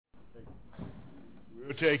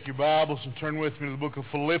We'll take your Bibles and turn with me to the book of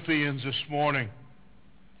Philippians this morning.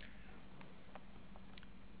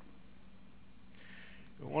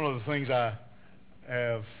 One of the things I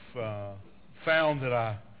have found that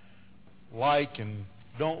I like and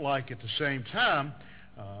don't like at the same time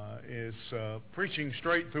is preaching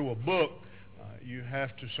straight through a book. You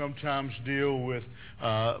have to sometimes deal with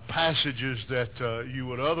passages that you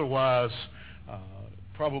would otherwise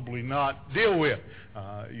probably not deal with.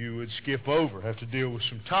 You would skip over, have to deal with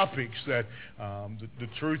some topics that the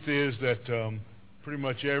truth is that pretty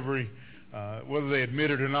much every, whether they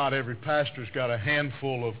admit it or not, every pastor's got a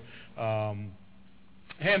handful of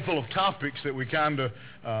topics that we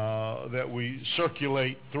that we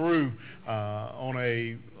circulate through on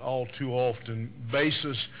a all too often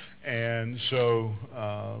basis. And so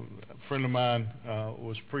a friend of mine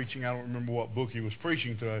was preaching, I don't remember what book he was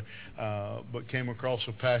preaching today, but came across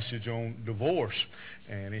a passage on divorce.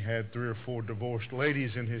 And he had 3 or 4 divorced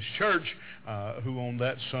ladies in his church who on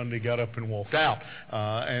that Sunday got up and walked out.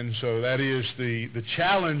 And so that is the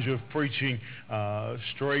challenge of preaching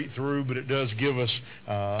straight through, but it does give us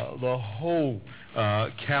the whole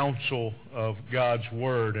counsel of God's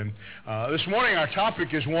Word. And this morning our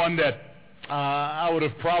topic is one that I would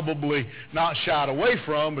have probably not shied away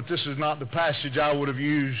from, but this is not the passage I would have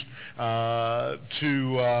used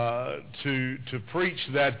to preach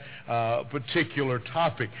that particular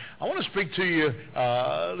topic. I want to speak to you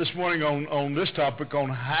this morning on this topic, on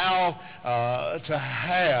how to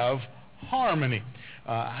have harmony.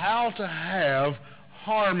 How to have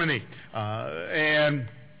harmony. And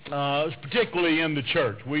particularly in the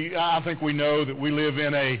church. I think we know that we live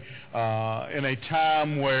in a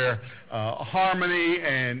time where harmony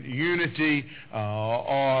and unity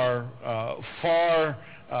are far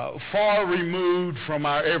removed from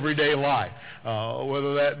our everyday life,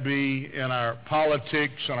 whether that be in our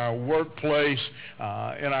politics, in our workplace,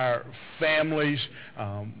 in our families,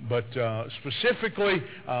 but specifically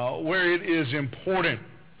where it is important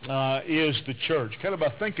is the church. I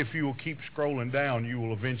think if you will keep scrolling down, you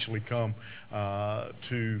will eventually come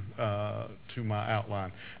to my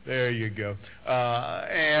outline. There you go.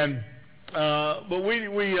 But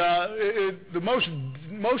the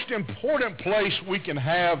most important place we can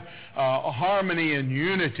have harmony and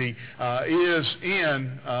unity is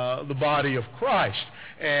in the body of Christ.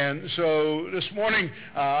 And so this morning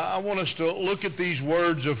I want us to look at these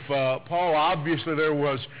words of Paul. Obviously there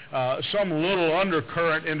was some little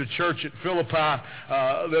undercurrent in the church at Philippi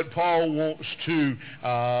that Paul wants to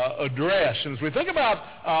address. And as we think about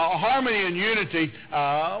harmony and unity,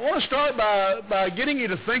 I want to start by getting you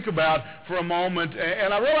to think about for a moment,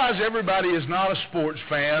 and I realize everybody is not a sports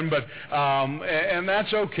fan, but and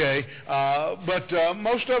that's okay, but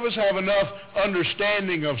most of us have enough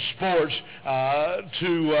understanding of sports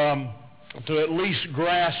to at least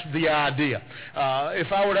grasp the idea.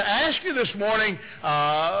 If I were to ask you this morning,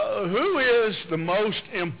 who is the most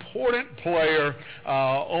important player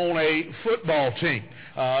on a football team?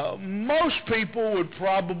 Most people would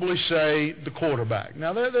probably say the quarterback.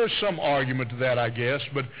 Now, there's some argument to that, I guess,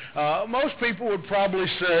 but most people would probably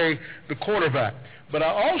say the quarterback. But I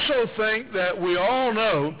also think that we all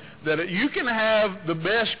know that you can have the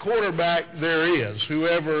best quarterback there is,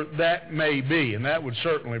 whoever that may be, and that would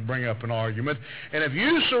certainly bring up an argument. And if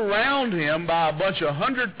you surround him by a bunch of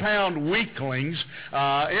 100-pound weaklings,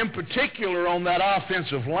 in particular on that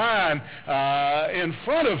offensive line in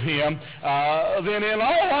front of him, then in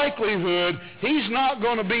all likelihood, he's not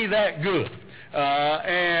going to be that good.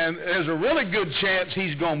 And there's a really good chance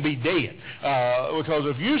he's going to be dead. Because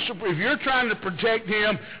if you're trying to protect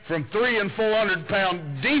him from 300- and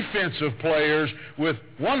 400-pound defensive players with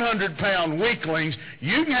 100-pound weaklings,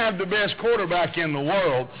 you can have the best quarterback in the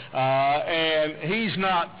world, and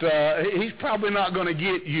he's probably not going to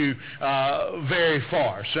get you very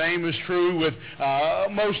far. Same is true with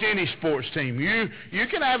most any sports team. You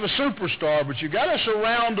can have a superstar, but you got to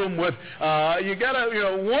surround them with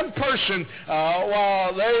one person.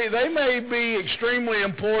 While they may be extremely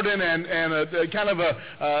important and a kind of a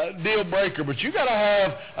deal breaker, but you got to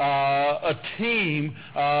have a team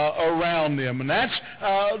around them, and that's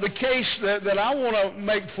the case that I want to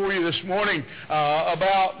make for you this morning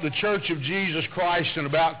about the Church of Jesus Christ and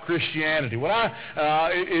about Christianity.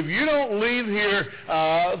 If you don't leave here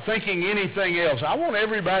thinking anything else, I want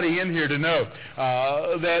everybody in here to know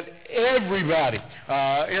that everybody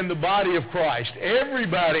in the body of Christ,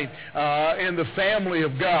 everybody in the family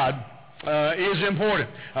of God is important.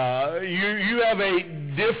 You have a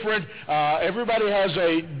different, everybody has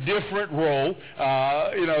a different role.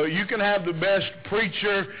 You can have the best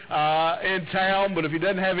preacher in town, but if he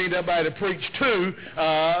doesn't have anybody to preach to,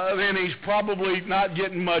 then he's probably not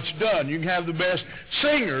getting much done. You can have the best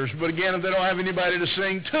singers, but again, if they don't have anybody to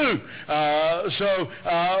sing to.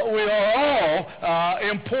 We are all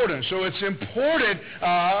important. So it's important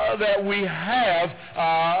that we have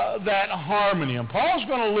that harmony. And Paul's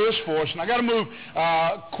going to list for us, and I got to move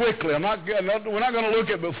quickly. We're not going to look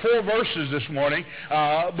at but 4 verses this morning,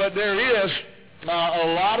 but there is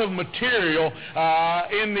a lot of material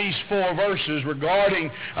in these 4 verses regarding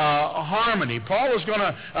harmony. Paul is going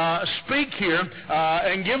to speak here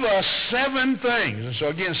and give us 7 things. And so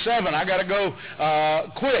again, 7. I got to go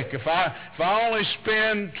quick. If I only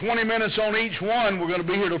spend 20 minutes on each one, we're going to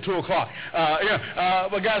be here till 2 o'clock.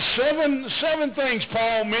 We got seven things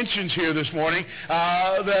Paul mentions here this morning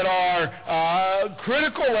that are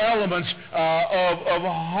critical elements of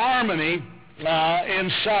harmony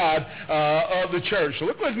inside of the church. So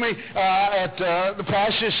look with me at the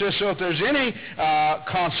passage. It says, so if there's any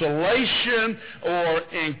consolation or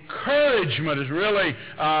encouragement is really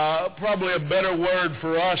probably a better word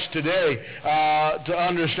for us today to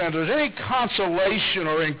understand. If there's any consolation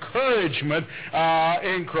or encouragement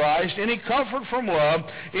in Christ, any comfort from love,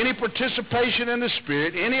 any participation in the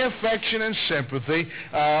Spirit, any affection and sympathy,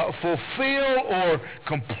 fulfill or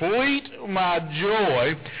complete my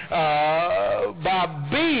joy by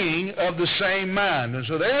being of the same mind. And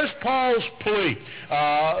so there's Paul's plea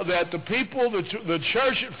that the people, the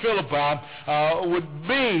church at Philippi would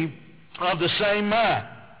be of the same mind,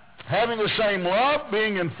 having the same love,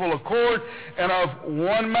 being in full accord, and of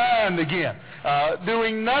one mind again,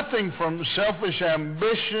 doing nothing from selfish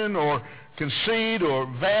ambition or conceit or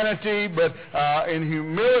vanity, but in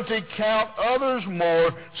humility count others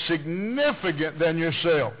more significant than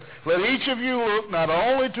yourself. Let each of you look not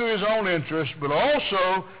only to his own interest, but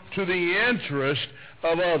also to the interest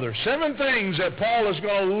of others. 7 things that Paul is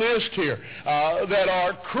going to list here that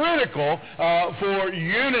are critical for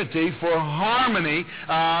unity, for harmony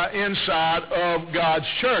inside of God's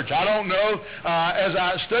church. I don't know, as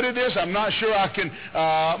I study this, I'm not sure I can,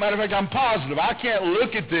 matter of fact, I'm positive. I can't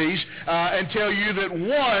look at these and tell you that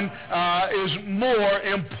one is more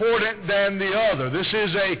important than the other. This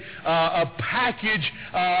is a package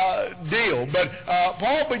deal. But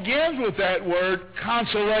Paul begins with that word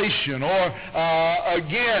consolation, or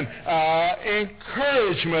again,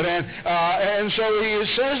 encouragement. And so he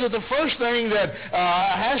says that the first thing that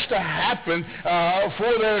has to happen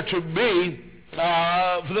for there to be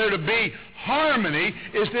harmony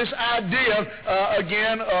is this idea,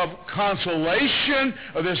 again, of consolation,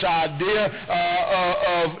 or this idea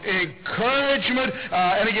of encouragement.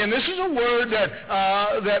 And again, this is a word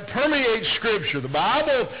that permeates Scripture. The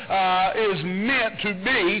Bible is meant to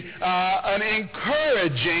be an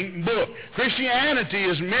encouraging book. Christianity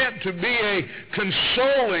is meant to be a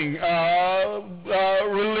consoling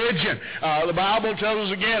religion. The Bible tells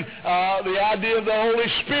us again the idea of the Holy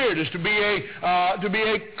Spirit is to be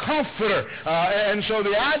a comforter. And so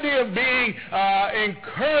the idea of being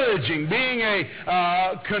encouraging, being a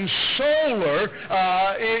consoler,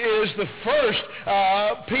 is the first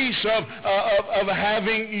piece of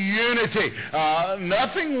having unity.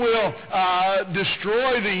 Nothing will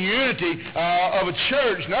destroy the unity of a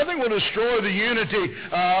church. Nothing will destroy the unity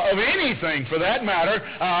of anything, for that matter,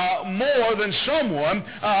 more than someone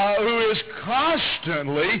who is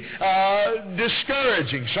constantly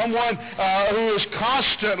discouraging, someone who is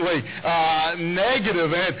constantly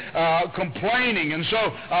negative and complaining. And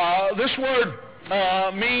so this word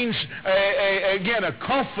means, again, a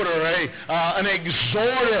comforter, an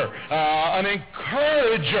exhorter, an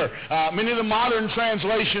encourager. Many of the modern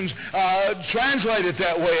translations translate it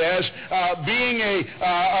that way, as being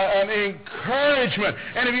an encouragement.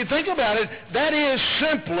 And if you think about it, that is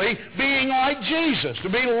simply being like Jesus. To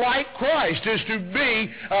be like Christ is to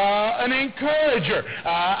be an encourager.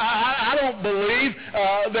 I don't believe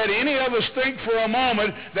that any of us think for a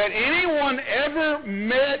moment that anyone ever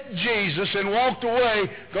met Jesus and walked away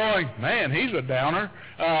going, man, he's a downer.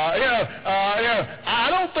 I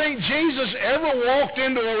don't think Jesus ever walked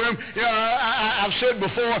into a room. I've said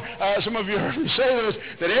before, some of you heard me say this,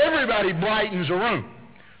 that everybody brightens a room.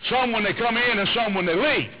 Some when they come in and some when they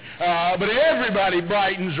leave. But everybody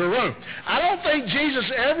brightens a room. I don't think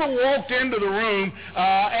Jesus ever walked into the room,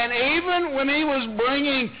 and even when he was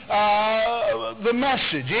bringing the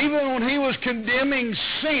message, even when he was condemning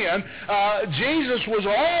sin, Jesus was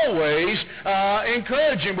always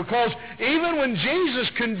encouraging, because even when Jesus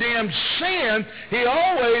condemned sin, he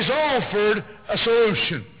always offered a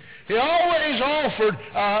solution. He always offered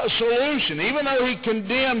a solution. Even though he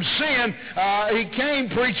condemned sin, he came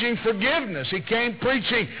preaching forgiveness. He came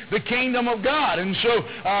preaching the kingdom of God. And so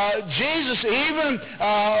Jesus, even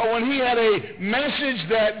when he had a message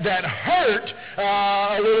that hurt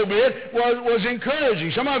a little bit, was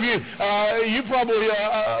encouraging. Some of you, you probably,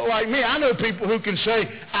 like me, I know people who can say,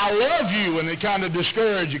 I love you, and they kind of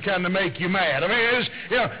discourage you, kind of make you mad. I mean, it's,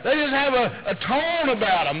 they just have a tone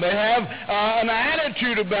about them. They have an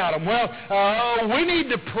attitude about them. Well, we need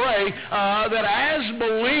to pray that as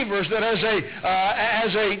believers, that as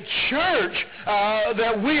a church,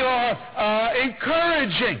 that we are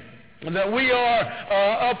encouraging, that we are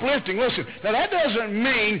uplifting. Listen, now that doesn't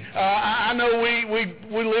mean, I know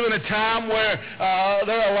we live in a time where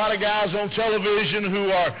there are a lot of guys on television who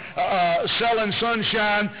are selling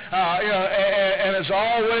sunshine, and it's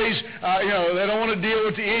always, they don't want to deal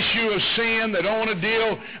with the issue of sin. They don't want to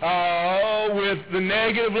deal with the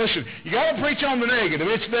negative. Listen, you got to preach on the negative.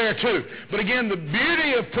 It's there too. But again, the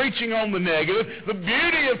beauty of preaching on the negative, the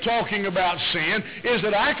beauty of talking about sin, is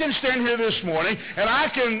that I can stand here this morning and I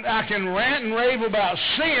can rant and rave about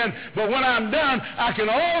sin, but when I'm done, I can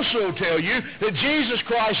also tell you that Jesus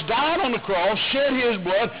Christ died on the cross, shed his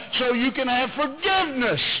blood, so you can have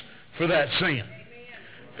forgiveness for that sin.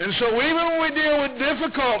 And so even when we deal with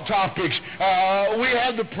difficult topics, we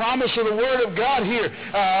have the promise of the Word of God here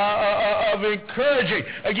of encouraging.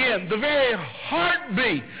 Again, the very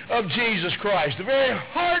heartbeat of Jesus Christ, the very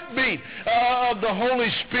heartbeat of the Holy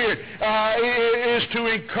Spirit is to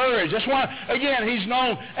encourage. That's why, again, he's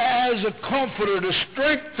known as a comforter, to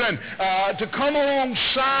strengthen, to come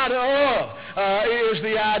alongside of, is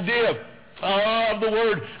the idea of the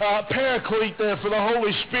word paraclete there for the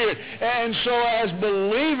Holy Spirit. And so as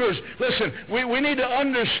believers, listen, we need to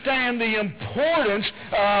understand the importance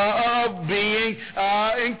of being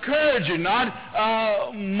encouraging,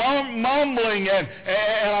 not mumbling, and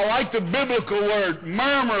I like the biblical word,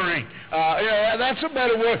 murmuring. That's a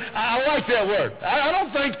better word. I like that word. I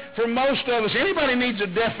don't think for most of us, anybody needs a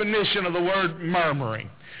definition of the word murmuring.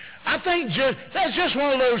 I think that's just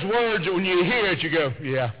one of those words that when you hear it, you go,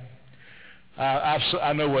 yeah.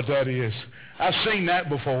 I know what that is. I've seen that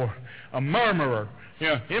before. A murmurer.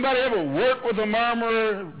 Anybody ever work with a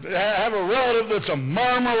murmurer? Have a relative that's a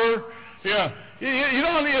murmurer? You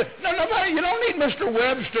don't need Mr.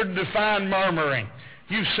 Webster to define murmuring.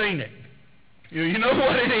 You've seen it. You know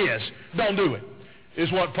what it is. Don't do it,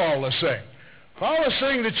 is what Paul is saying. Paul is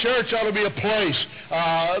saying the church ought to be a place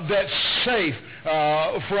that's safe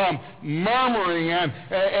from murmuring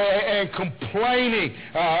and complaining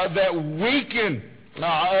that weaken,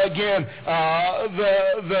 again,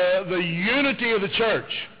 the unity of the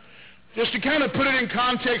church. Just to kind of put it in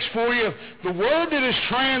context for you, the word that is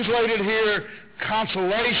translated here,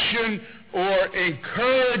 consolation or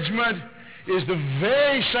encouragement, is the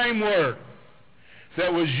very same word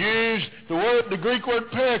that was used. The Greek word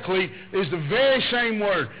paraclete is the very same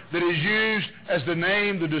word that is used as the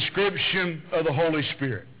name, the description of the Holy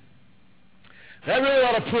Spirit. That really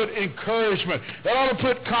ought to put encouragement, that ought to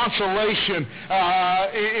put consolation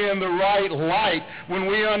in the right light when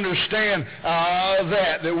we understand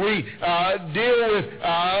that we deal with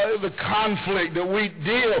the conflict, that we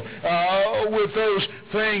deal with those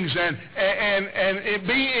things, and it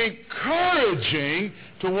be encouraging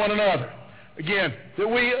to one another. Again,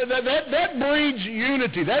 that breeds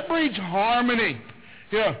unity. That breeds harmony.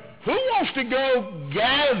 Who wants to go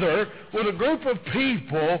gather with a group of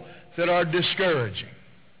people that are discouraging?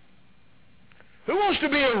 Who wants to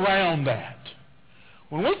be around that?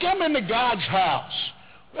 When we come into God's house,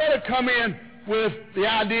 we ought to come in with the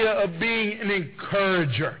idea of being an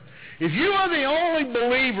encourager. If you are the only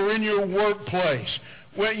believer in your workplace,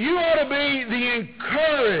 well, you ought to be the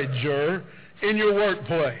encourager in your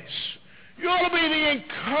workplace. You ought to be the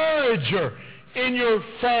encourager in your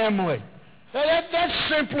family. Now that's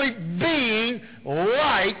simply being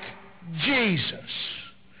like Jesus.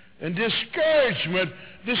 And discouragement,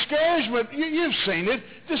 you've seen it,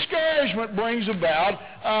 discouragement brings about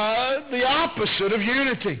the opposite of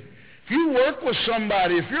unity. If you work with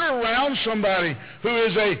somebody, if you're around somebody who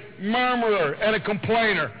is a murmurer and a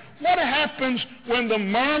complainer, what happens when the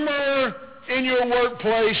murmurer in your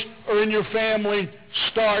workplace or in your family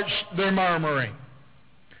starts their murmuring?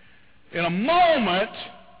 In a moment,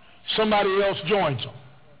 somebody else joins them.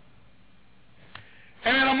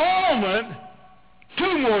 And in a moment,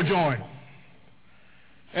 2 more join them.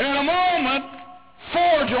 And in a moment,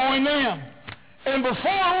 4 join them. And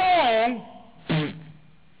before long,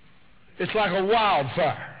 it's like a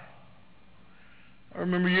wildfire. I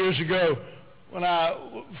remember years ago when I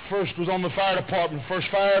first was on the fire department, the first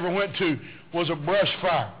fire I ever went to was a brush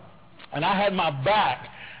fire. and I had my back.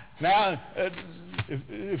 Now,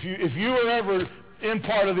 if you were ever in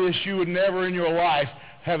part of this, you would never in your life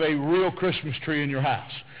have a real Christmas tree in your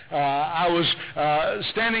house. I was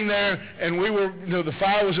standing there, and we were, the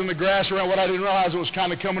fire was in the grass around. What I didn't realize, it was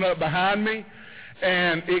kind of coming up behind me,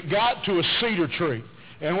 and it got to a cedar tree.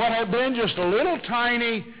 And what had been just a little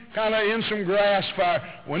tiny, kind of in some grass fire,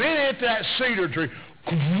 when it hit that cedar tree,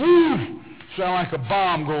 whoo, sounded like a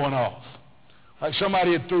bomb going off, like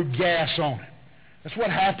somebody had threw gas on it. That's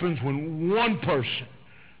what happens when one person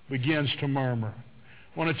begins to murmur.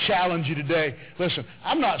 I want to challenge you today. Listen,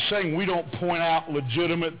 I'm not saying we don't point out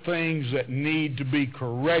legitimate things that need to be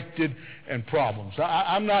corrected and problems.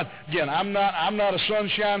 I'm not a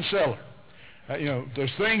sunshine seller.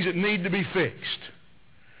 There's things that need to be fixed.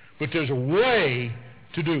 But there's a way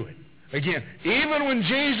to do it. Again, even when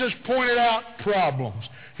Jesus pointed out problems,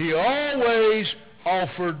 he always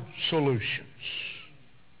offered solutions.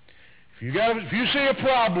 If you see a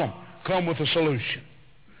problem, come with a solution.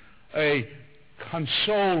 A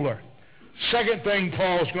consoler. Second thing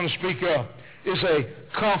Paul's going to speak of is a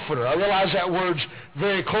comforter. I realize that word's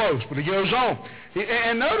very close, but he goes on.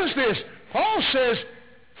 And notice this. Paul says,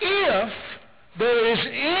 if there is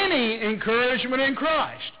any encouragement in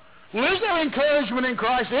Christ. Well, is there encouragement in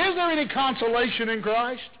Christ? Is there any consolation in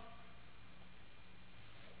Christ?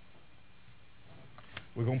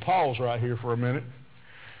 We're going to pause right here for a minute.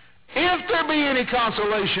 If there be any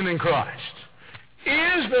consolation in Christ,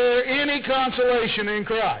 is there any consolation in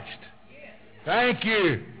Christ? Yes. Thank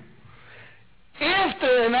you. If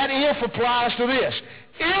there, and that if applies to this,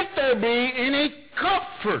 if there be any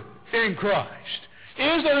comfort in Christ,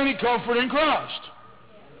 is there any comfort in Christ?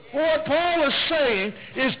 Well, what Paul is saying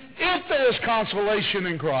is, if there is consolation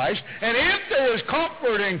in Christ, and if there is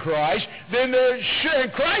comfort in Christ, then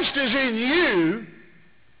Christ is in you,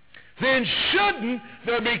 then shouldn't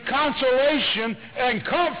there be consolation and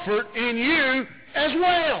comfort in you as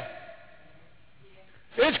well?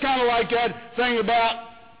 It's kind of like that thing about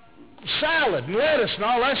salad and lettuce and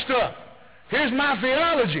all that stuff. Here's my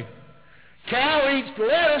theology. Cow eats the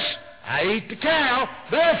lettuce, I eat the cow,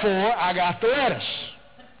 therefore I got the lettuce.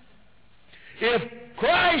 If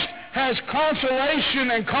Christ has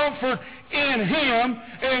consolation and comfort in him,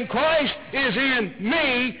 and Christ is in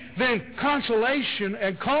me, then consolation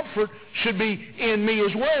and comfort should be in me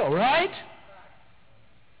as well, right?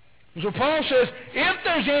 So Paul says, if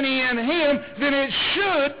there's any in him, then it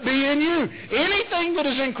should be in you. Anything that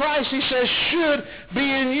is in Christ, he says, should be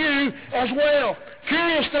in you as well.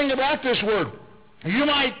 Curious thing about this word. You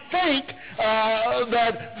might think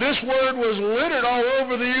that this word was littered all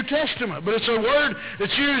over the New Testament, but it's a word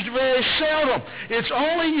that's used very seldom. It's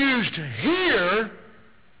only used here,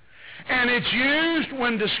 and it's used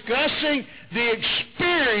when discussing the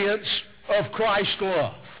experience of Christ's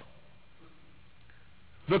love.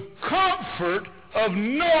 The comfort of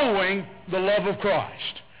knowing the love of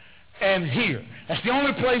Christ. And here. That's the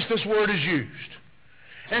only place this word is used.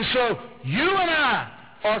 And so, you and I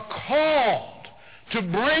are called to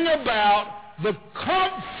bring about the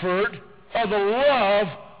comfort of the love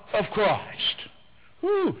of Christ.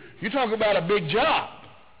 Whew, you talk about a big job.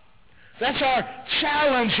 That's our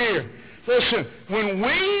challenge here. Listen, when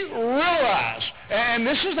we realize, and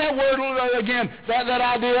this is that word again, that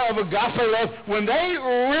idea of agape love, when we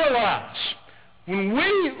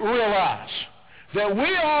realize that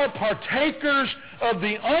we are partakers of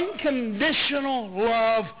the unconditional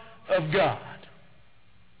love of God,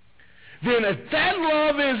 then if that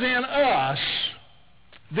love is in us,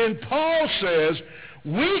 then Paul says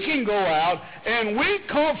we can go out and we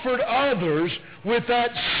comfort others with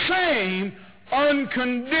that same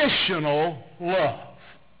unconditional love.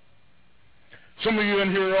 Some of you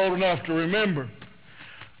in here are old enough to remember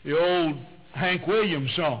the old Hank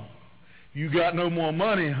Williams song, "You got no more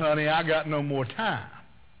money, honey, I got no more time."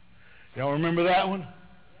 Y'all remember that one?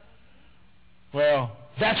 Well,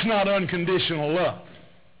 that's not unconditional love.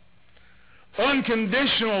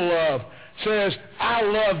 Unconditional love says, I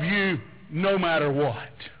love you no matter what.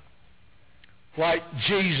 Like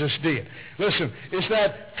Jesus did. Listen, it's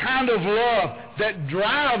that kind of love that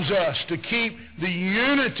drives us to keep the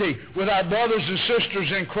unity with our brothers and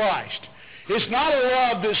sisters in Christ. It's not a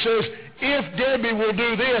love that says, if Debbie will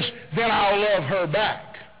do this, then I'll love her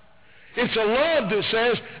back. It's a love that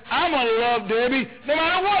says, I'm going to love Debbie no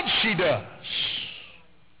matter what she does.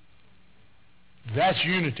 That's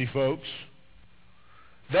unity, folks.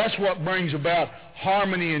 That's what brings about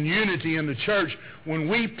harmony and unity in the church, when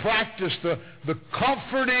we practice the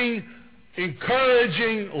comforting,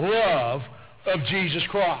 encouraging love of Jesus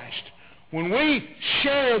Christ. When we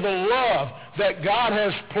share the love that God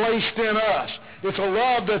has placed in us, It's a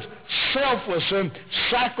love that's selfless and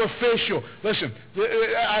sacrificial. Listen,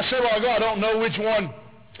 I said a while ago, I don't know which one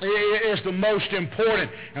is the most important.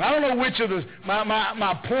 And I don't know which of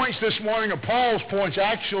my points this morning, or Paul's points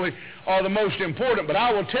actually, are the most important. But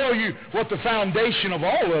I will tell you what the foundation of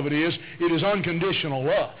all of it is. It is unconditional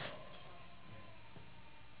love.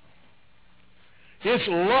 It's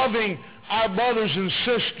loving our brothers and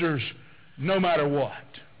sisters no matter what.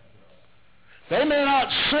 They may not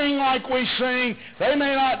sing like we sing. They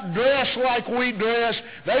may not dress like we dress.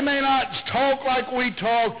 They may not talk like we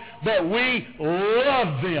talk. But we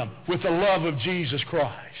love them with the love of Jesus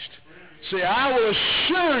Christ. See, I will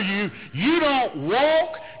assure you, you don't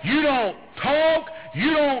walk, you don't talk,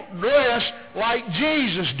 you don't dress like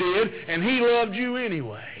Jesus did, and He loved you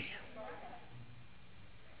anyway.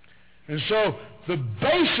 And so, the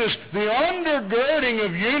basis, the undergirding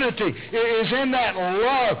of unity is in that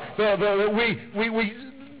love.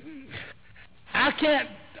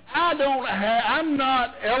 I'm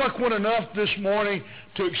not eloquent enough this morning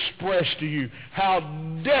to express to you how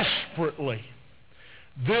desperately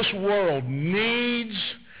this world needs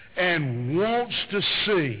and wants to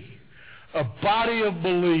see a body of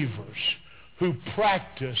believers who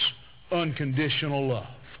practice unconditional love.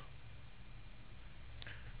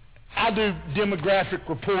 I do demographic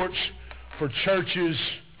reports for churches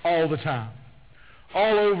all the time,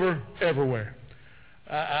 all over, everywhere.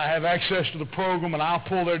 I have access to the program, and I'll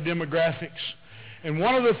pull their demographics. And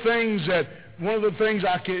one of the things that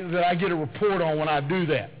I get a report on when I do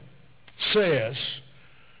that says,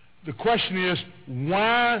 the question is,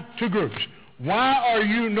 why, two groups, why are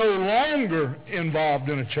you no longer involved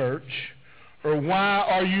in a church, or why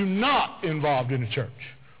are you not involved in a church?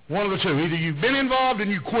 One of the two. Either you've been involved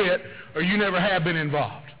and you quit, or you never have been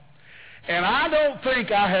involved. And I don't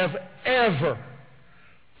think I have ever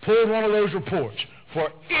pulled one of those reports for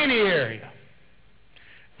any area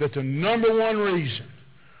that the number one reason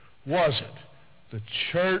wasn't the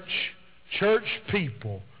church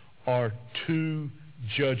people are too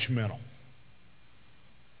judgmental.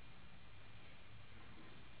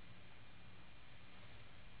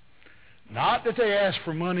 Not that they ask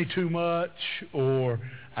for money too much, or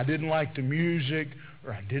I didn't like the music,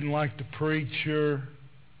 or I didn't like the preacher,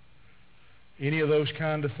 any of those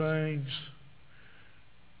kind of things.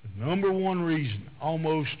 The number one reason,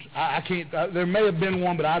 there may have been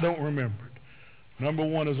one, but I don't remember it. Number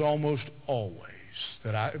one is almost always,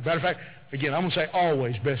 matter of fact, again, I'm going to say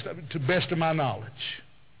always, to best of my knowledge,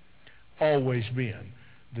 always been,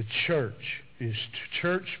 the church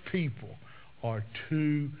people are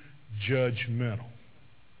too judgmental.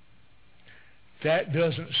 That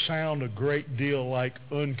doesn't sound a great deal like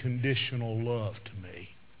unconditional love to me.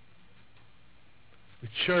 The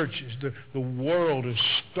church the world is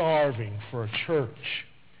starving for a church.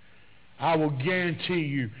 I will guarantee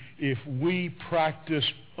you, if we practice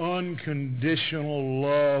unconditional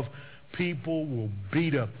love, people will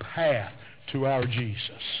beat a path to our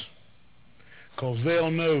Jesus. Because they'll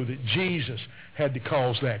know that Jesus had to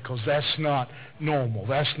cause that, because that's not normal.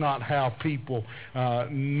 That's not how people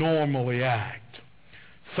normally act.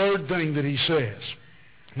 Third thing that he says,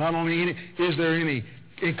 not only is there any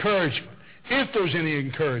encouragement, if there's any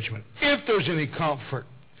encouragement, if there's any comfort,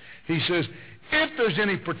 he says, if there's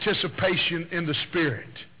any participation in the Spirit.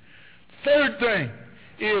 Third thing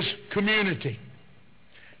is community.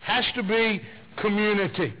 Has to be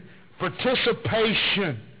community.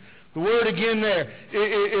 Participation. The word again there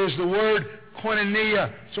is the word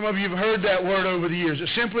koinonia. Some of you have heard that word over the years. It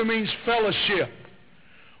simply means fellowship.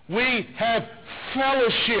 We have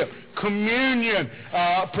fellowship, communion,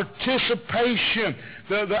 participation,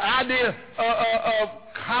 the idea of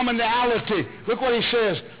commonality. Look what he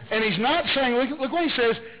says. And he's not saying, look what he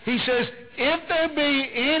says. He says, if there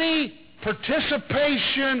be any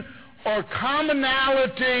participation or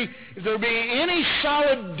commonality, if there be any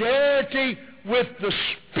solidarity with the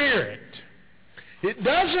Spirit. It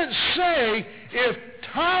doesn't say if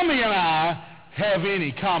Tommy and I have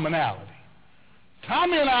any commonality.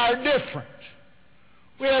 Tommy and I are different.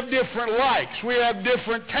 We have different likes. We have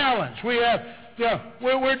different talents. We're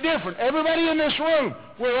different. Everybody in this room,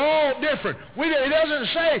 we're all different. It doesn't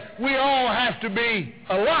say we all have to be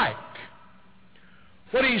alike.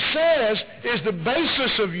 What he says is the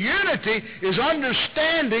basis of unity is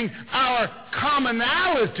understanding our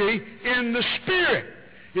commonality in the Spirit.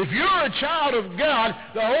 If you're a child of God,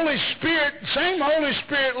 the Holy Spirit, same Holy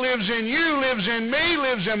Spirit lives in you, lives in me,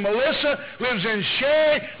 lives in Melissa, lives in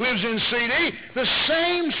Sherry, lives in CD. The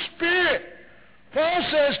same Spirit. Paul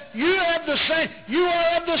says you are of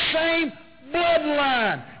the same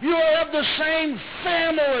bloodline. You are of the same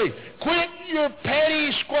family. Quit your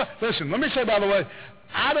petty Listen, let me say, by the way,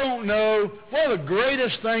 I don't know, one of the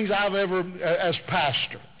greatest things I've ever, as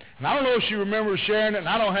pastor, and I don't know if she remembers sharing it, and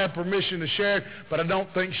I don't have permission to share it, but I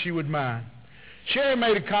don't think she would mind. Sherry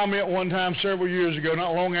made a comment one time several years ago,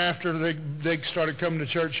 not long after they started coming to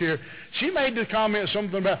church here. She made the comment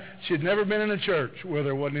something about she had never been in a church where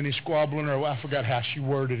there wasn't any squabbling, or I forgot how she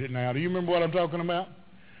worded it now. Do you remember what I'm talking about?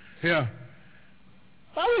 Yeah.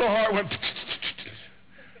 My little heart went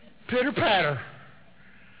pitter-patter.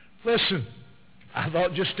 Listen, I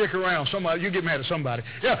thought just stick around. Somebody, you get mad at somebody.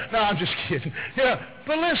 Yeah, no, I'm just kidding. Yeah,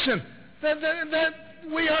 but listen,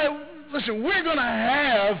 we're going to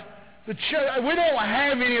have the church. We don't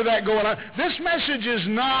have any of that going on. This message is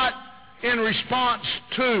not in response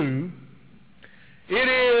to. It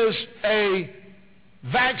is a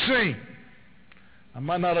vaccine. I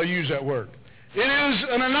might not have used that word. It is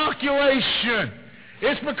an inoculation.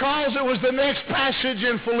 It's because it was the next passage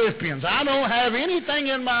in Philippians. I don't have anything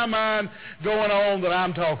in my mind going on that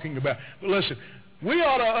I'm talking about. But listen, we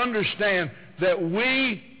ought to understand that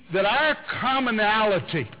our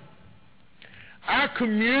commonality, our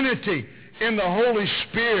community in the Holy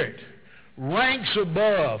Spirit ranks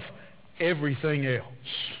above everything else.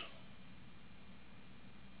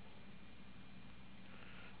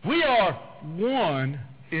 We are one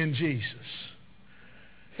in Jesus.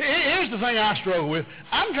 Here's the thing I struggle with.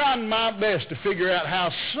 I'm trying my best to figure out how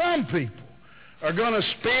some people are going to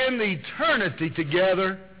spend eternity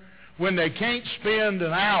together when they can't spend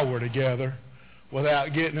an hour together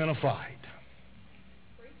without getting in a fight.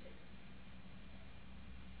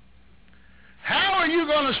 How are you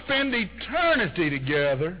going to spend eternity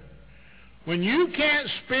together when you can't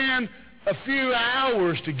spend a few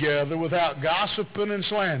hours together without gossiping and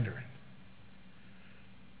slandering?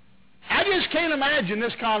 I just can't imagine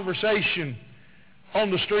this conversation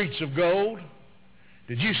on the streets of gold.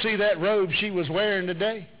 Did you see that robe she was wearing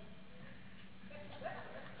today?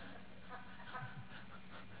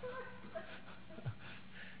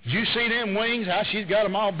 Did you see them wings, how she's got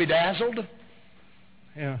them all bedazzled?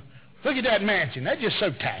 Yeah. Look at that mansion. That's just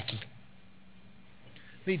so tacky.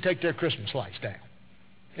 Need to take their Christmas lights down.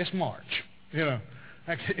 It's March. Can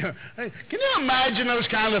you imagine those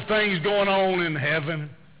kind of things going on in heaven?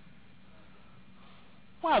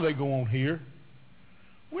 Why do they go on here?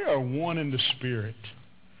 We are one in the Spirit.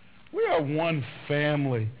 We are one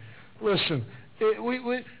family. Listen,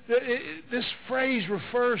 this phrase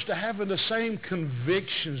refers to having the same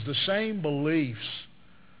convictions, the same beliefs.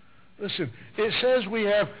 Listen, it says we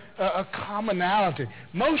have a commonality.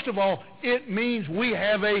 Most of all, it means we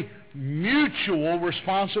have a mutual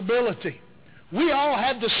responsibility. We all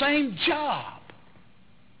have the same job.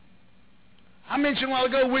 I mentioned a while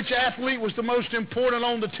ago which athlete was the most important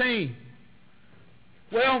on the team.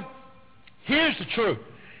 Well, here's the truth.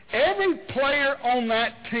 Every player on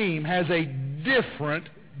that team has a different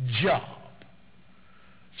job.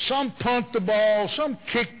 Some punt the ball, some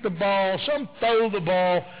kick the ball, some throw the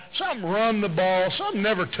ball, some run the ball, some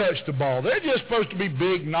never touch the ball. They're just supposed to be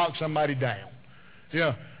big, knock somebody down.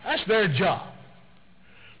 Yeah, that's their job.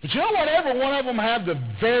 But you know what? Every one of them have the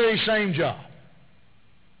very same job.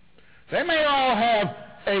 They may all have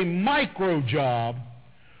a micro job,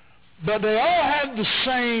 but they all have the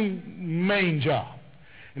same main job.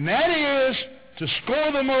 And that is to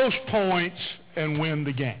score the most points and win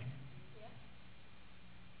the game.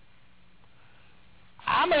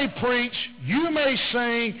 I may preach, you may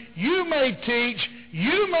sing, you may teach,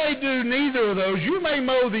 you may do neither of those. You may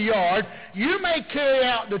mow the yard, you may carry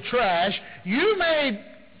out the trash, you may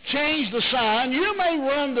change the sign, you may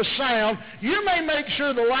run the sound, you may make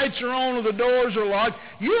sure the lights are on or the doors are locked,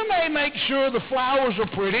 you may make sure the flowers are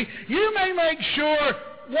pretty, you may make sure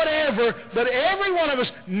whatever, but every one of us,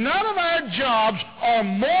 none of our jobs are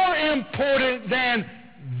more important than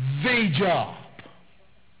the job.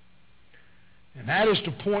 And that is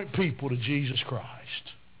to point people to Jesus Christ.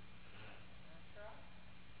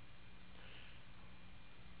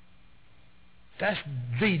 That's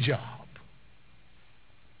the job.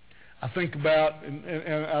 I think about,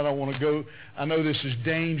 and I don't want to go, I know this is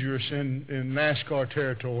dangerous in NASCAR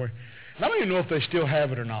territory. And I don't even know if they still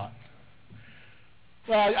have it or not.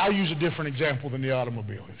 Well, I'll use a different example than the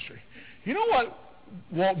automobile industry. You know what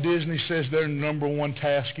Walt Disney says their number one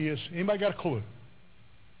task is? Anybody got a clue?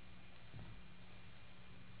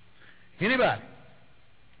 Anybody?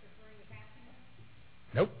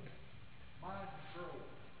 Nope.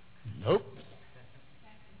 Nope.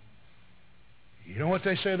 You know what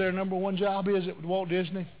they say their number one job is at Walt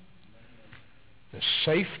Disney? The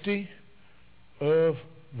safety of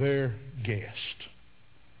their guest.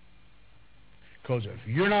 Because if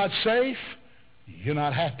you're not safe, you're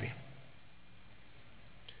not happy.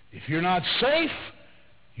 If you're not safe,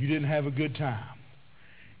 you didn't have a good time.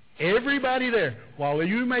 Everybody there, while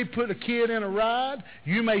you may put a kid in a ride,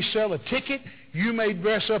 you may sell a ticket, you may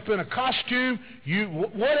dress up in a costume,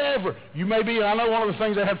 whatever. You may be, I know one of the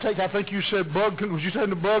things they have to take, I think you said bug, was you saying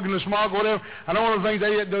the bug and the smog, whatever? I know one of the things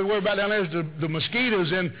they worry about down there is the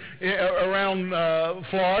mosquitoes around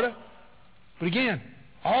Florida. But again,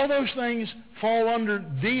 all those things fall under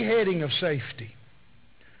the heading of safety.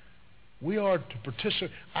 We are to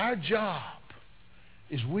participate. Our job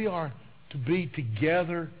is we are to be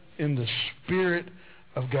together in the Spirit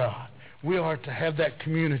of God. We are to have that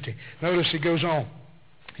community. Notice he goes on.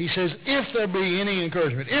 He says, if there be any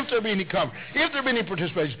encouragement, if there be any comfort, if there be any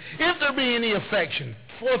participation, if there be any affection.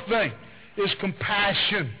 Fourth thing is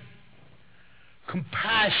compassion.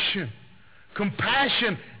 Compassion.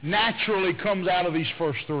 Compassion naturally comes out of these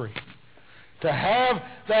first three. To have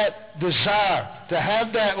that desire, to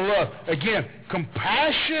have that love. Again,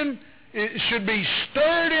 compassion should be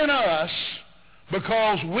stirred in us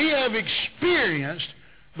because we have experienced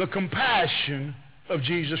the compassion of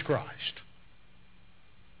Jesus Christ.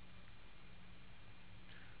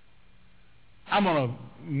 I'm going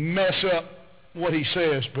to mess up what he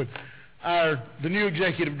says, but the new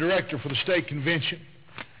executive director for the state convention,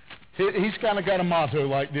 he's kind of got a motto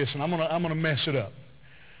like this, and I'm going to mess it up,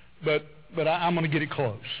 but I'm going to get it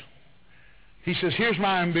close. He says, here's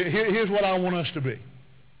what I want us to be.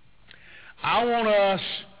 I want us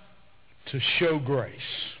to show grace.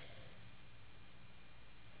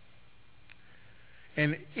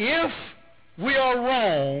 And if we are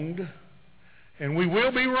wronged, and we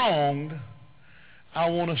will be wronged, I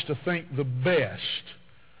want us to think the best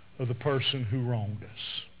of the person who wronged us.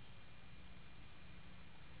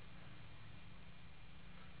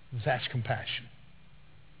 That's compassion.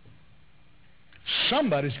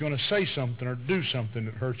 Somebody's going to say something or do something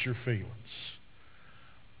that hurts your feelings.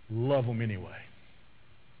 Love them anyway.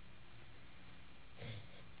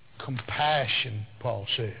 Compassion, Paul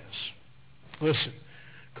says. Listen,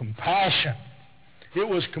 compassion. It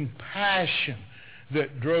was compassion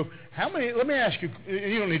that drove. How many, let me ask you,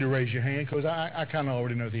 you don't need to raise your hand because I kind of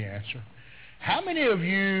already know the answer. How many of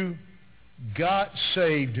you got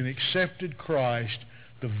saved and accepted Christ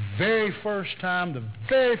the very first time, the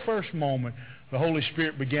very first moment the Holy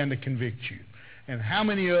Spirit began to convict you? And how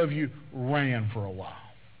many of you ran for a while?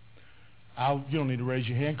 You don't need to raise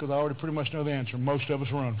your hand because I already pretty much know the answer. Most of us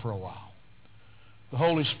run for a while. The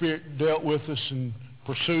Holy Spirit dealt with us and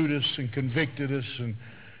pursued us and convicted us and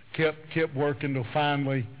kept working till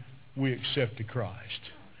finally we accepted Christ.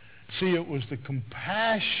 See, it was the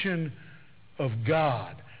compassion of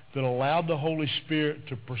God that allowed the Holy Spirit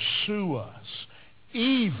to pursue us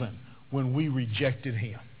even when we rejected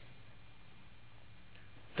Him.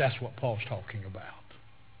 That's what Paul's talking about.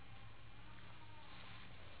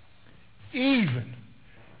 Even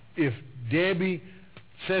if Debbie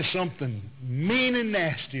says something mean and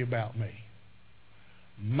nasty about me,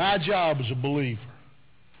 my job as a believer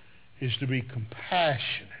is to be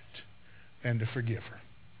compassionate and to forgive her.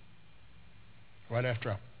 Right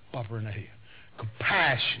after I pop her in the head.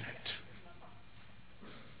 Compassionate.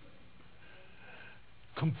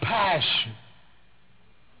 Compassion.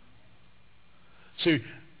 See,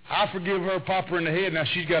 I forgive her, pop her in the head, now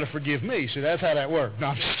she's got to forgive me. See, that's how that works. No,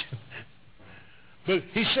 I'm just kidding. But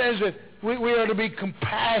he says that we are to be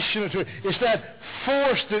compassionate to it. It's that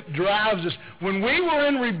force that drives us. When we were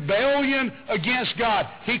in rebellion against God,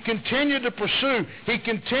 He continued to pursue. He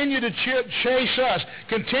continued to chase us,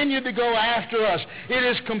 continued to go after us. It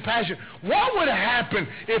is compassion. What would happen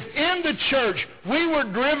if in the church we were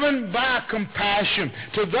driven by compassion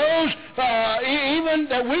to those even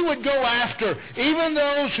that we would go after, even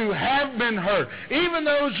those who have been hurt, even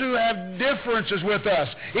those who have differences with us,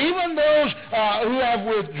 even those who have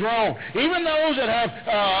withdrawn, even those that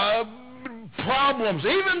have problems,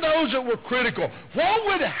 even those that were critical? What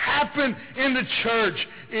would happen in the church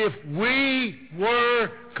if we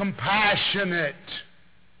were compassionate?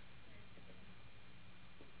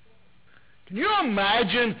 Can you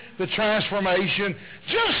imagine the transformation?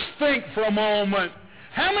 Just think for a moment.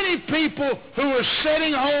 How many people who are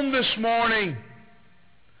sitting home this morning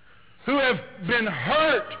who have been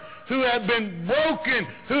hurt, who have been broken,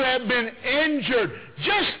 who have been injured?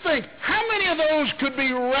 Just think, how many of those could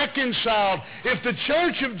be reconciled if the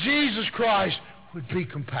church of Jesus Christ would be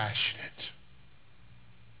compassionate?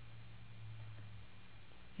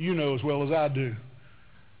 You know as well as I do,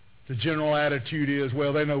 the general attitude is,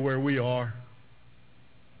 well, they know where we are.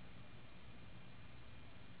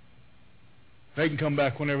 They can come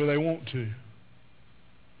back whenever they want to.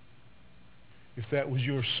 If that was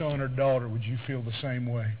your son or daughter, would you feel the same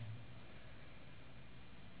way?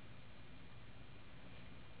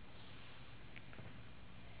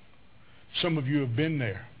 Some of you have been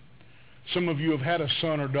there. Some of you have had a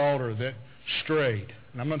son or daughter that strayed.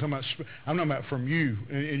 And I'm not talking about from you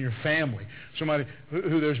in your family. Somebody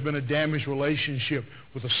who there's been a damaged relationship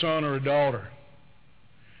with a son or a daughter.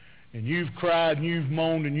 And you've cried and you've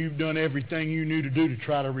moaned and you've done everything you knew to do to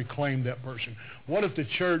try to reclaim that person. What if the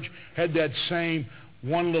church had that same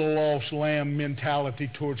one little lost lamb mentality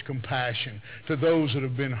towards compassion to those that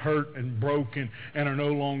have been hurt and broken and are no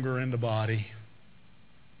longer in the body?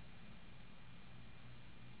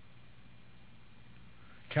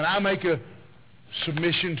 Can I make a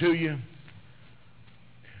submission to you?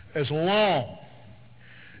 As long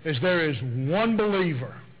as there is one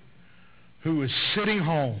believer who is sitting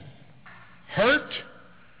home, hurt,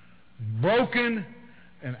 broken,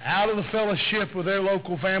 and out of the fellowship with their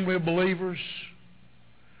local family of believers,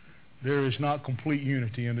 there is not complete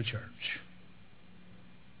unity in the church.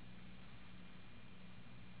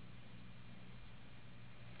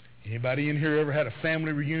 Anybody in here ever had a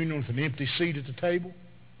family reunion with an empty seat at the table?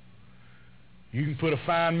 You can put a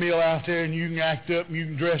fine meal out there and you can act up and you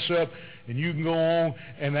can dress up and you can go on,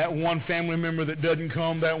 and that one family member that doesn't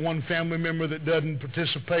come, that one family member that doesn't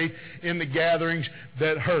participate in the gatherings,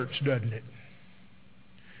 that hurts, doesn't it?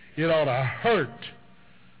 It ought to hurt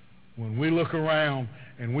when we look around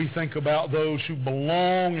and we think about those who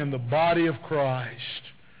belong in the body of Christ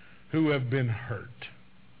who have been hurt.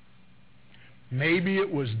 Maybe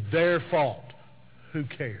it was their fault. Who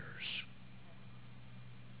cares?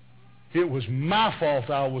 It was my fault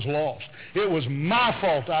I was lost. It was my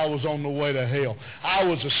fault I was on the way to hell. I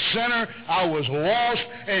was a sinner. I was lost.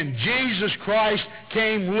 And Jesus Christ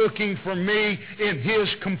came looking for me in His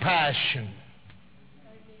compassion.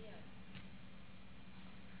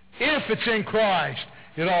 If it's in Christ,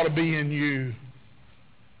 it ought to be in you.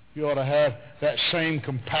 You ought to have that same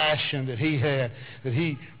compassion that He had, that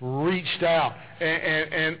He reached out.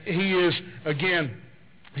 And He is, again,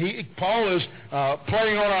 Paul is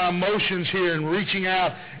playing on our emotions here and reaching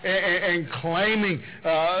out and claiming,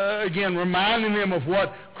 again, reminding them of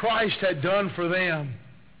what Christ had done for them.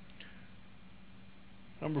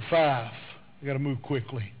 Number 5. I've got to move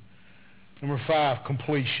quickly. Number 5,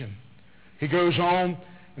 completion. He goes on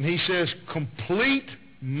and he says, complete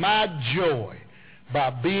my joy by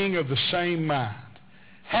being of the same mind,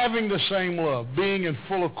 having the same love, being in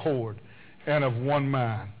full accord, and of one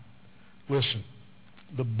mind. Listen.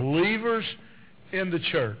 The believers in the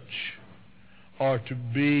church are to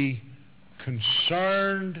be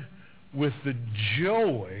concerned with the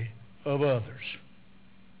joy of others.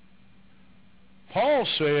 Paul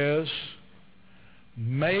says,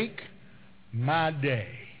 make my day.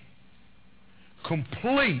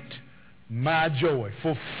 Complete my joy.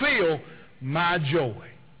 Fulfill my joy.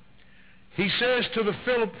 He says to the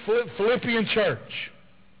Philippian church,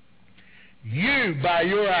 you, by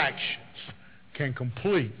your actions, can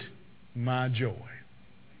complete my joy.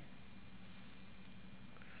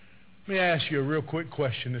 Let me ask you a real quick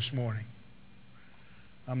question this morning.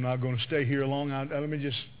 I'm not going to stay here long.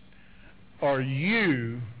 Are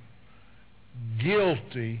you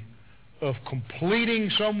guilty of completing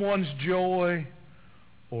someone's joy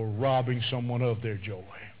or robbing someone of their joy?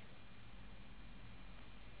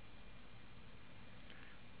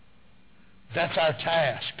 That's our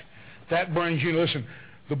task. That brings you, listen,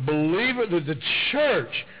 the believer, the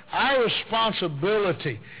church, our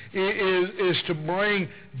responsibility is to bring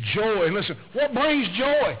joy. And listen, what brings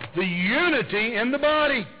joy? The unity in the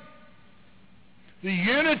body. The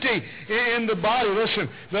unity in the body. Listen,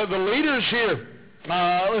 the leaders here,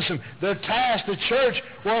 listen, their task, the church,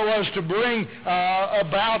 was to bring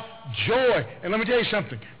about joy. And let me tell you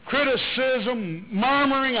something. Criticism,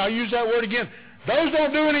 murmuring, I'll use that word again, those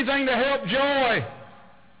don't do anything to help joy.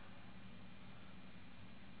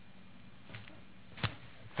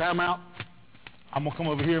 Time out. I'm going to come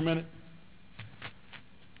over here a minute.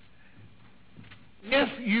 If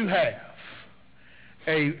you have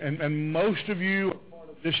and most of you are part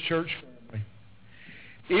of this church family,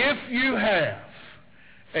 if you have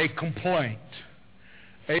a complaint,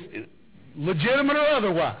 legitimate or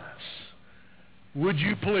otherwise, would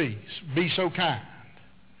you please be so kind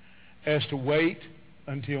as to wait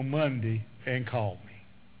until Monday and call me?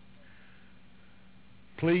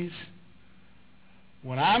 Please?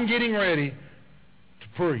 When I'm getting ready to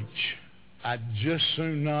preach, I'd just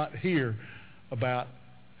soon not hear about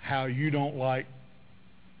how you don't like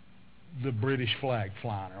the British flag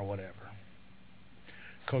flying or whatever.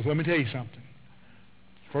 Because let me tell you something.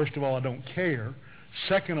 First of all, I don't care.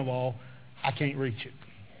 Second of all, I can't reach it.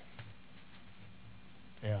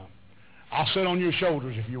 Yeah. I'll sit on your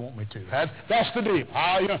shoulders if you want me to. That's the deal.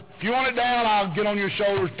 If you want it down, I'll get on your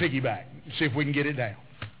shoulders, piggyback, and see if we can get it down.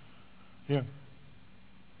 Yeah.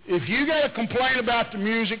 If you got to complain about the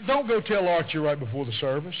music, don't go tell Archie right before the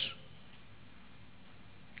service.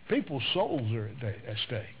 People's souls are at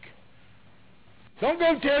stake. Don't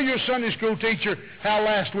go tell your Sunday school teacher how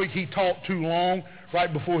last week he taught too long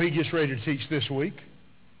right before he gets ready to teach this week.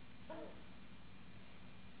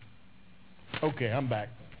 Okay, I'm back.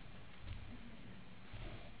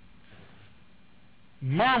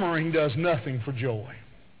 Murmuring does nothing for joy.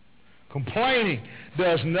 Complaining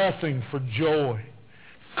does nothing for joy.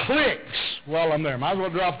 Clicks, while I'm there, might as well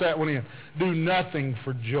drop that one in, do nothing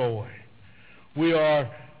for joy. We are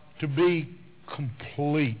to be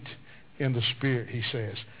complete in the Spirit, he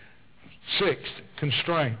says. Sixth,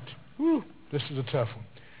 constraint. Whew, this is a tough one.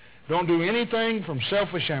 Don't do anything from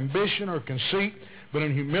selfish ambition or conceit, but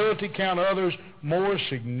in humility count others more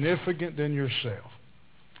significant than yourself.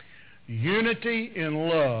 Unity in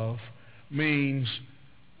love means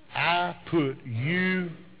I put you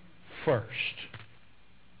first.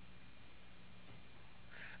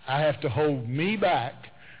 I have to hold me back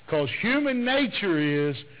because human nature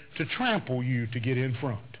is to trample you to get in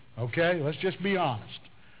front. Okay? Let's just be honest.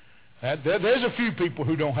 There's a few people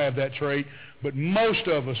who don't have that trait, but most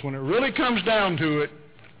of us, when it really comes down to it,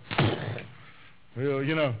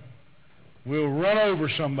 we'll run over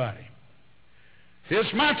somebody.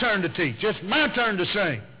 It's my turn to teach. It's my turn to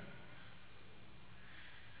sing.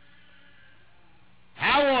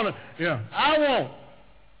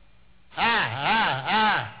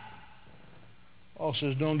 Paul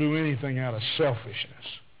says don't do anything out of selfishness,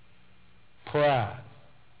 pride.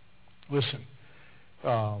 Listen,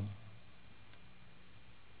 my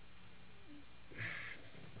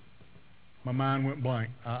mind went blank.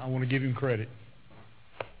 I want to give him credit.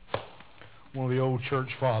 One of the old church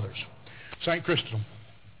fathers, St. Chrysostom,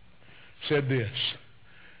 said this.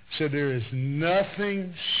 Said there is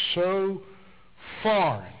nothing so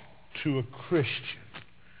foreign to a Christian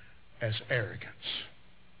as arrogance.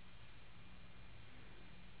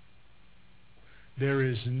 There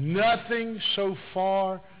is nothing so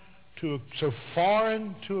foreign to a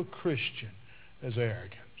Christian as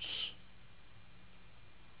arrogance.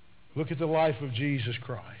 Look at the life of Jesus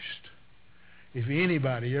Christ. If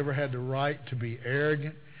anybody ever had the right to be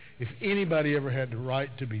arrogant, if anybody ever had the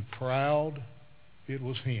right to be proud, it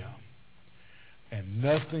was him. And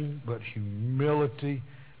nothing but humility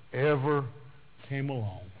ever came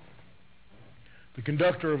along. The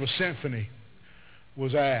conductor of a symphony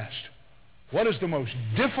was asked, what is the most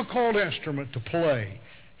difficult instrument to play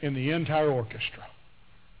in the entire orchestra?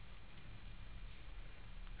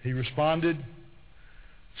 He responded,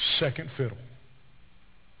 second fiddle.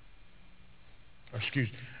 Or excuse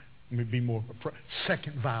me, let me be more,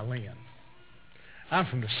 second violin. I'm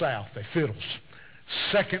from the South, they fiddles.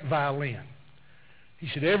 Second violin. He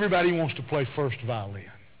said everybody wants to play first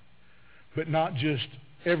violin, but not just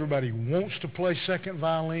everybody wants to play second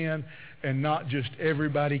violin, and not just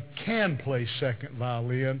everybody can play second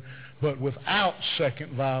violin, but without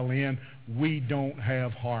second violin, we don't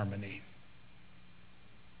have harmony.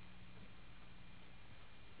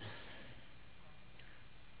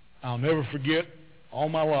 I'll never forget all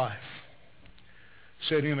my life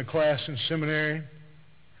sitting in a class in seminary,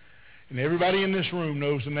 and everybody in this room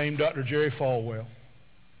knows the name Dr. Jerry Falwell.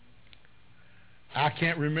 I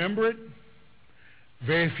can't remember it.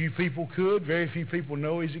 Very few people could. Very few people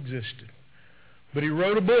know he's existed. But he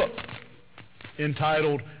wrote a book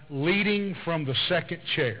entitled Leading from the Second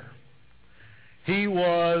Chair. He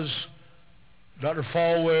was Dr.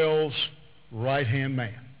 Falwell's right-hand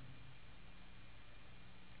man,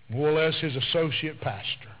 more or less his associate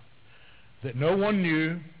pastor, that no one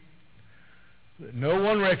knew, that no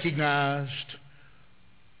one recognized,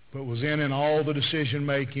 but was in all the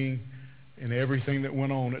decision-making and everything that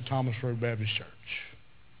went on at Thomas Road Baptist Church.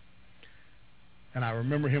 And I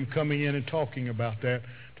remember him coming in and talking about that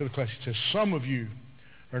to the class. He says, some of you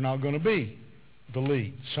are not going to be the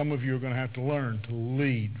lead. Some of you are going to have to learn to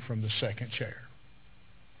lead from the second chair.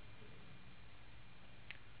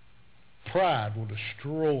 Pride will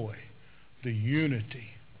destroy the unity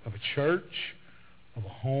of a church, of a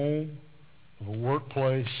home, of a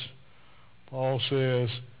workplace. Paul says,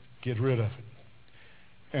 get rid of it.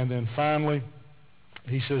 And then finally,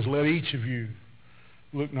 he says, let each of you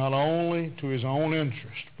look not only to his own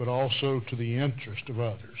interest, but also to the interest of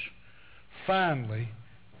others. Finally,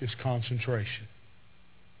 is concentration.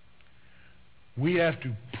 We have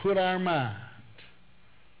to put our mind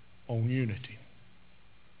on unity.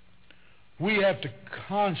 We have to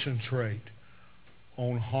concentrate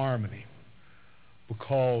on harmony,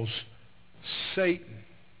 because Satan,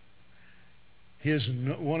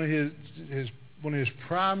 one of his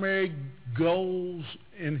primary goals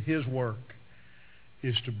in his work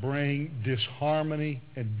is to bring disharmony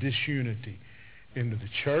and disunity into the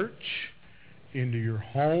church, into your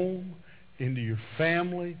home, into your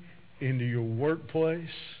family, into your workplace.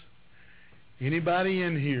 Anybody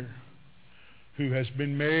in here who has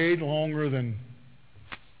been married longer than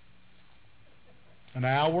an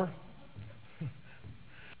hour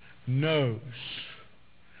knows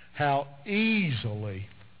how easily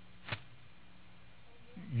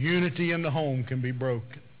unity in the home can be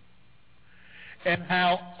broken. And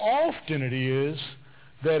how often it is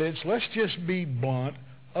that it's, let's just be blunt,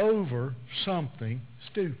 over something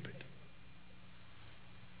stupid.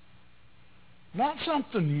 Not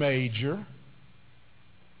something major.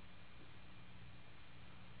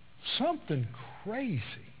 Something crazy.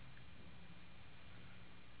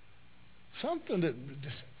 Something that,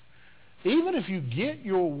 even if you get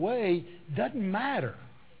your way, doesn't matter.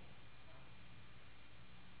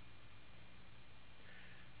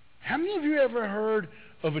 How many of you ever heard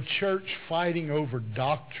of a church fighting over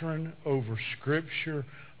doctrine, over Scripture,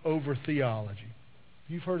 over theology?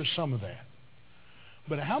 You've heard of some of that.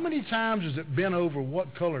 But how many times has it been over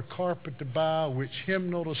what color carpet to buy, which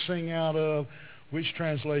hymnal to sing out of, which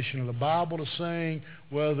translation of the Bible to sing,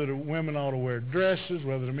 whether the women ought to wear dresses,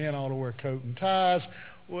 whether the men ought to wear coat and ties,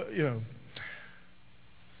 well,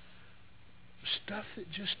 stuff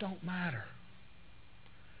that just don't matter.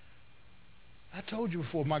 I told you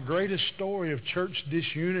before, my greatest story of church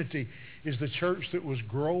disunity is the church that was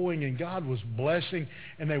growing and God was blessing,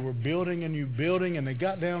 and they were building a new building, and they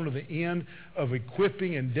got down to the end of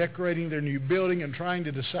equipping and decorating their new building and trying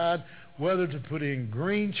to decide whether to put in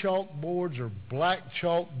green chalkboards or black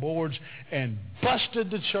chalkboards, and busted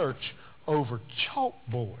the church over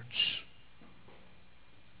chalkboards.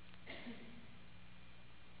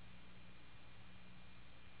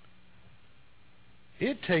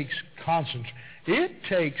 It takes concentration. It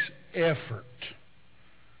takes effort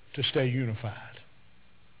to stay unified.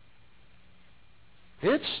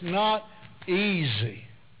 It's not easy.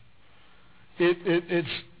 It's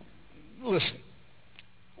listen.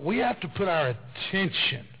 We have to put our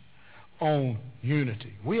attention on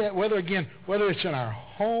unity. Whether it's in our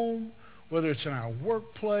home, whether it's in our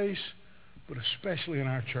workplace, but especially in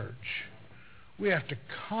our church, we have to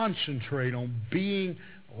concentrate on being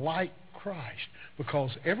like Christ. Because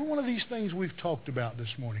every one of these things we've talked about this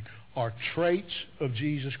morning are traits of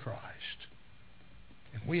Jesus Christ.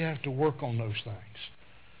 And we have to work on those things.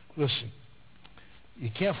 Listen, you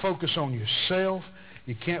can't focus on yourself.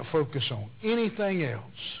 You can't focus on anything else.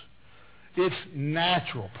 It's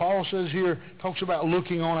natural. Paul says here, talks about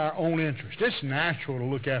looking on our own interest. It's natural to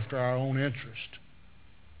look after our own interest.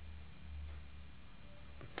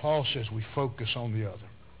 But Paul says we focus on the other.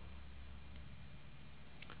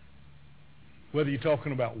 Whether you're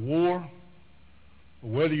talking about war, or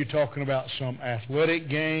whether you're talking about some athletic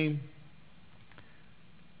game,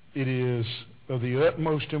 it is of the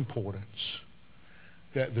utmost importance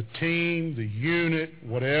that the team, the unit,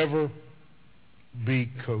 whatever, be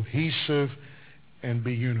cohesive and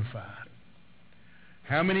be unified.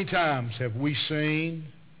 How many times have we've seen,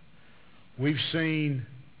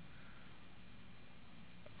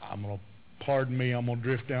 pardon me, I'm going to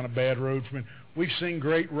drift down a bad road for a minute. We've seen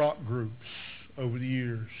great rock groups over the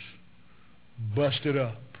years busted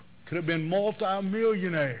up. Could have been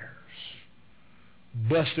multi-millionaires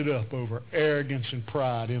busted up over arrogance and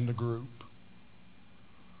pride in the group.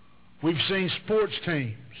 We've seen sports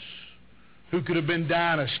teams who could have been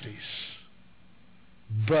dynasties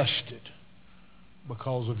busted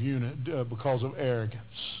because of arrogance.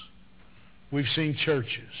 We've seen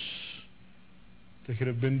churches that could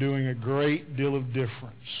have been doing a great deal of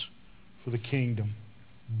difference for the kingdom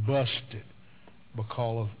busted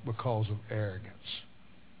because of arrogance.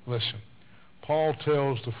 Listen, Paul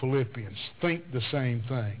tells the Philippians, think the same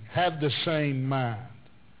thing, have the same mind,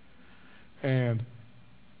 and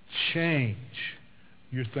change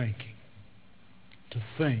your thinking to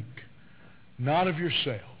think not of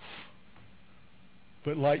yourself,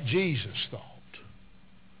 but like Jesus thought,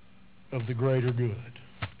 of the greater good.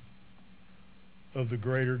 Of the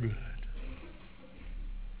greater good.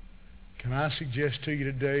 Can I suggest to you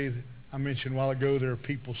today that I mentioned a while ago there are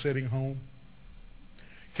people sitting home?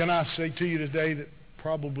 Can I say to you today that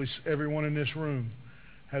probably everyone in this room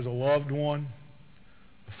has a loved one,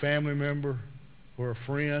 a family member, or a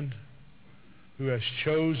friend who has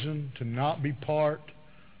chosen to not be part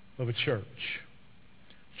of a church,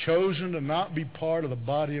 chosen to not be part of the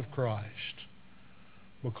body of Christ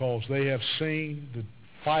because they have seen the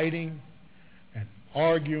fighting and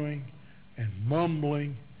arguing and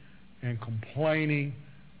mumbling and complaining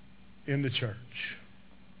in the church.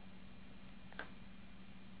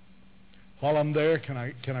 While I'm there, can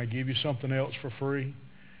I give you something else for free?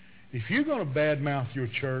 If you're going to badmouth your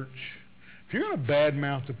church, if you're going to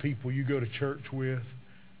badmouth the people you go to church with,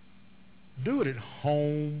 do it at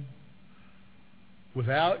home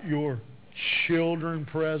without your children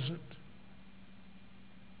present.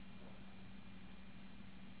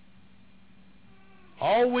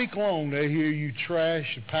 All week long they hear you trash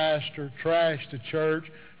the pastor, trash the church,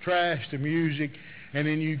 trash the music, and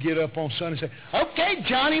then you get up on Sunday and say, "Okay,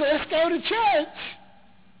 Johnny, let's go to church."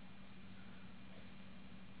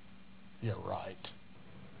 Yeah, right.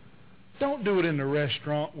 Don't do it in the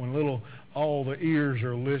restaurant when all the ears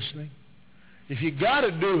are listening. If you got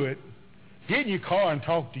to do it, get in your car and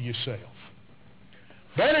talk to yourself.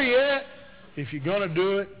 Better yet, if you're going to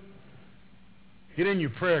do it, get in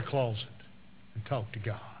your prayer closet and talk to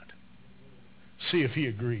God. See if He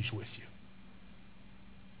agrees with you.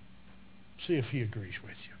 See if He agrees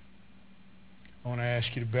with you. I want to ask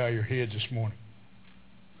you to bow your heads this morning.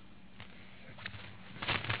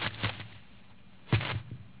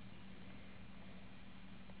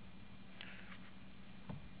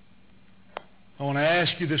 I want to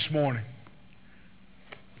ask you this morning.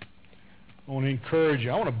 I want to encourage you.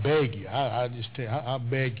 I want to beg you. I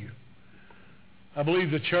beg you. I believe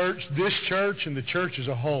the church, this church and the church as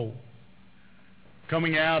a whole,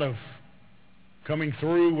 coming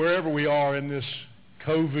through wherever we are in this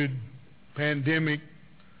COVID pandemic,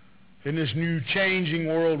 in this new changing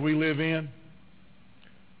world we live in,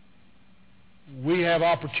 we have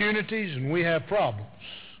opportunities and we have problems.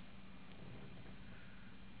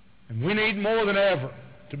 And we need more than ever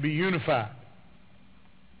to be unified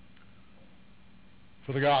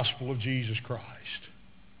for the gospel of Jesus Christ.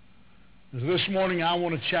 This morning, I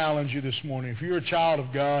want to challenge you this morning. If you're a child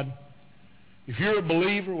of God, if you're a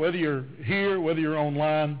believer, whether you're here, whether you're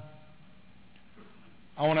online,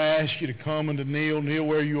 I want to ask you to come and to kneel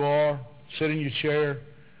where you are, sit in your chair.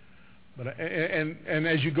 And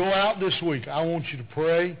as you go out this week, I want you to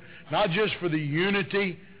pray, not just for the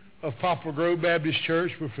unity of Poplar Grove Baptist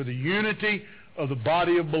Church, but for the unity of the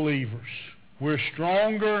body of believers. We're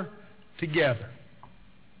stronger together.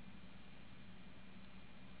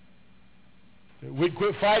 We'd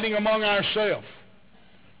quit fighting among ourselves.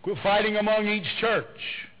 Quit fighting among each church.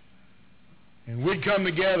 And we'd come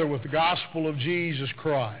together with the gospel of Jesus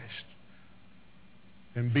Christ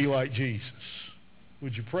and be like Jesus.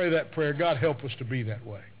 Would you pray that prayer? God, help us to be that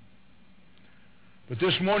way. But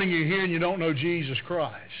this morning you're here and you don't know Jesus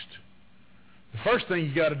Christ. The first thing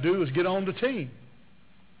you got to do is get on the team.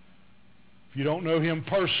 If you don't know Him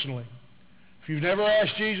personally, if you've never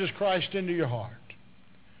asked Jesus Christ into your heart,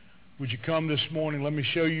 would you come this morning? Let me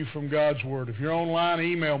show you from God's Word. If you're online,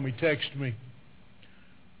 email me, text me.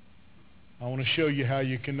 I want to show you how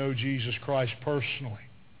you can know Jesus Christ personally.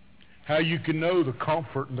 How you can know the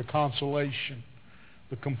comfort and the consolation,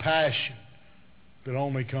 the compassion that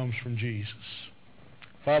only comes from Jesus.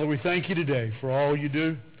 Father, we thank you today for all you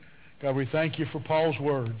do. God, we thank you for Paul's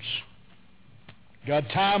words. God,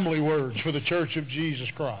 timely words for the church of Jesus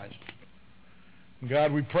Christ. And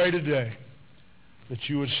God, we pray today that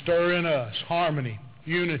you would stir in us harmony,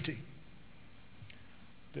 unity,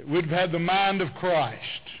 that we'd have the mind of Christ,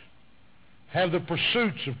 have the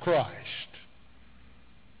pursuits of Christ,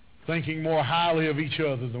 thinking more highly of each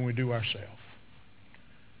other than we do ourselves.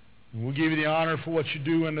 And we'll give you the honor for what you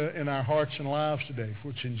do in our hearts and lives today,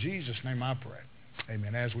 for it's in Jesus' name I pray.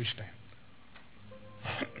 Amen. As we stand.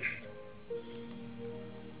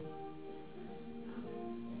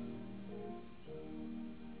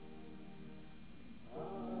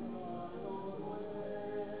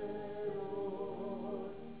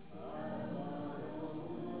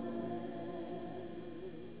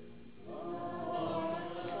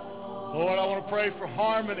 Lord, I want to pray for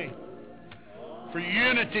harmony, for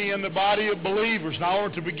unity in the body of believers. And I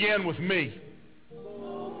want to begin with me.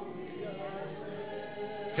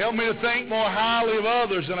 Help me to think more highly of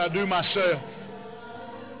others than I do myself.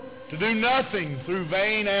 To do nothing through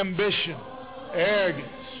vain ambition, arrogance.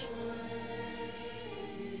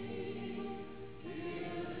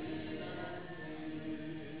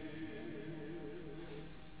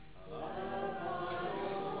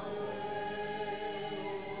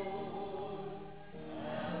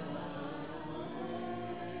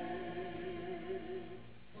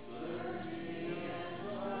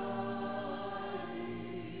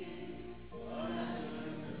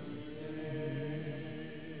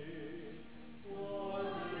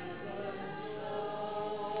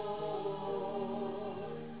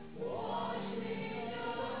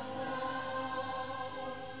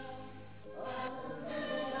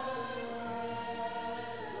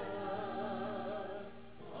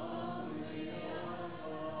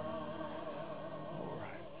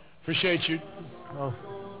 Appreciate you. Oh.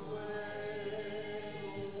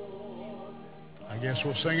 I guess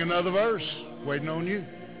we'll sing another verse. Waiting on you.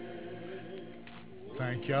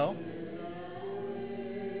 Thank y'all.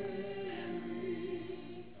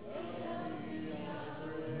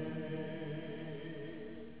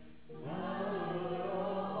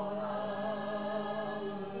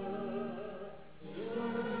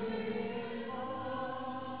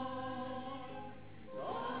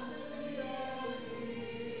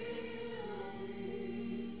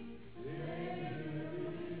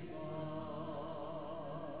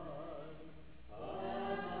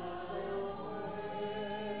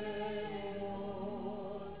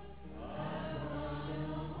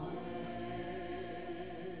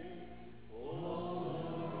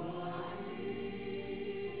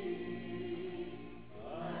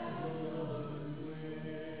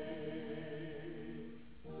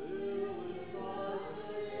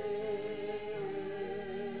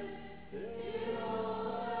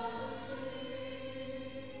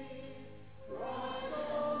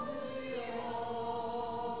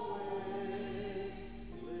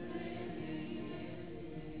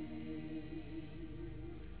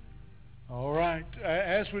 All right.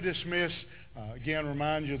 As we dismiss, again,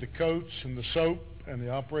 remind you of the coats and the soap and the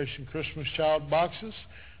Operation Christmas Child boxes,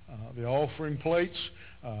 the offering plates.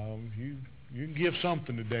 You can give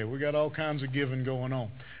something today. We got all kinds of giving going on.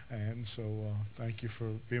 And so thank you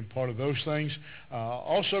for being part of those things.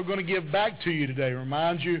 Also going to give back to you today.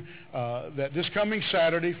 Remind you that this coming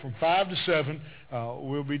Saturday from 5 to 7,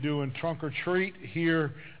 we'll be doing trunk or treat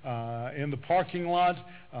here in the parking lot.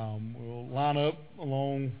 We'll line up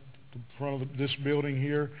along the front of this building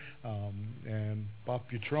here and pop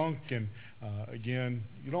your trunk. And again,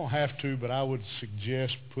 you don't have to, but I would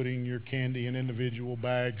suggest putting your candy in individual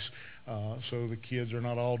bags so the kids are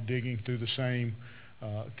not all digging through the same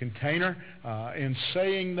container. In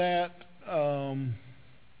saying that,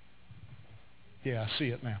 yeah, I see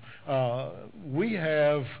it now. We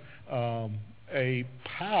have a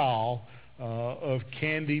pile of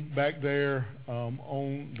candy back there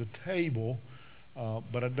on the table.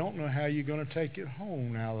 But I don't know how you're going to take it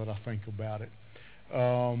home now that I think about it.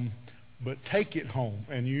 But take it home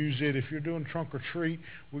and use it. If you're doing trunk or treat,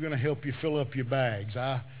 we're going to help you fill up your bags.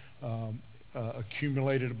 I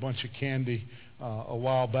accumulated a bunch of candy a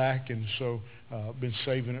while back, and so been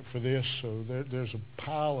saving it for this. So there's a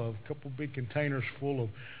pile of a couple big containers full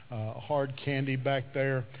of hard candy back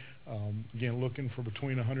there. Again, looking for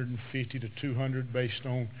between 150 to 200 based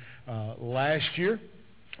on last year.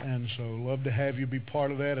 And so love to have you be part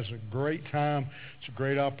of that. It's a great time. It's a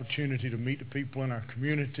great opportunity to meet the people in our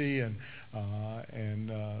community and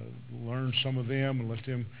learn some of them and let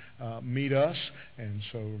them meet us. And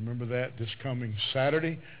so remember that this coming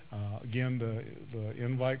Saturday. Again, the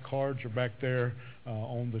invite cards are back there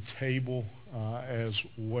on the table as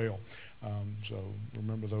well. So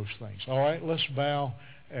remember those things. All right, let's bow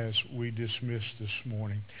as we dismiss this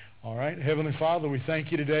morning. All right, Heavenly Father, we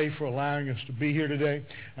thank you today for allowing us to be here today.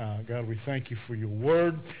 God, we thank you for your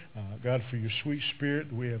word. God, for your sweet spirit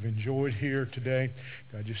that we have enjoyed here today.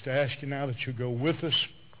 God, just ask you now that you'll go with us.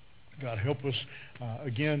 God, help us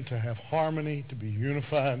again to have harmony, to be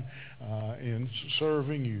unified in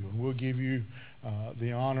serving you. And we'll give you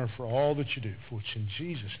the honor for all that you do, for which in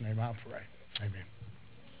Jesus' name I pray. Amen.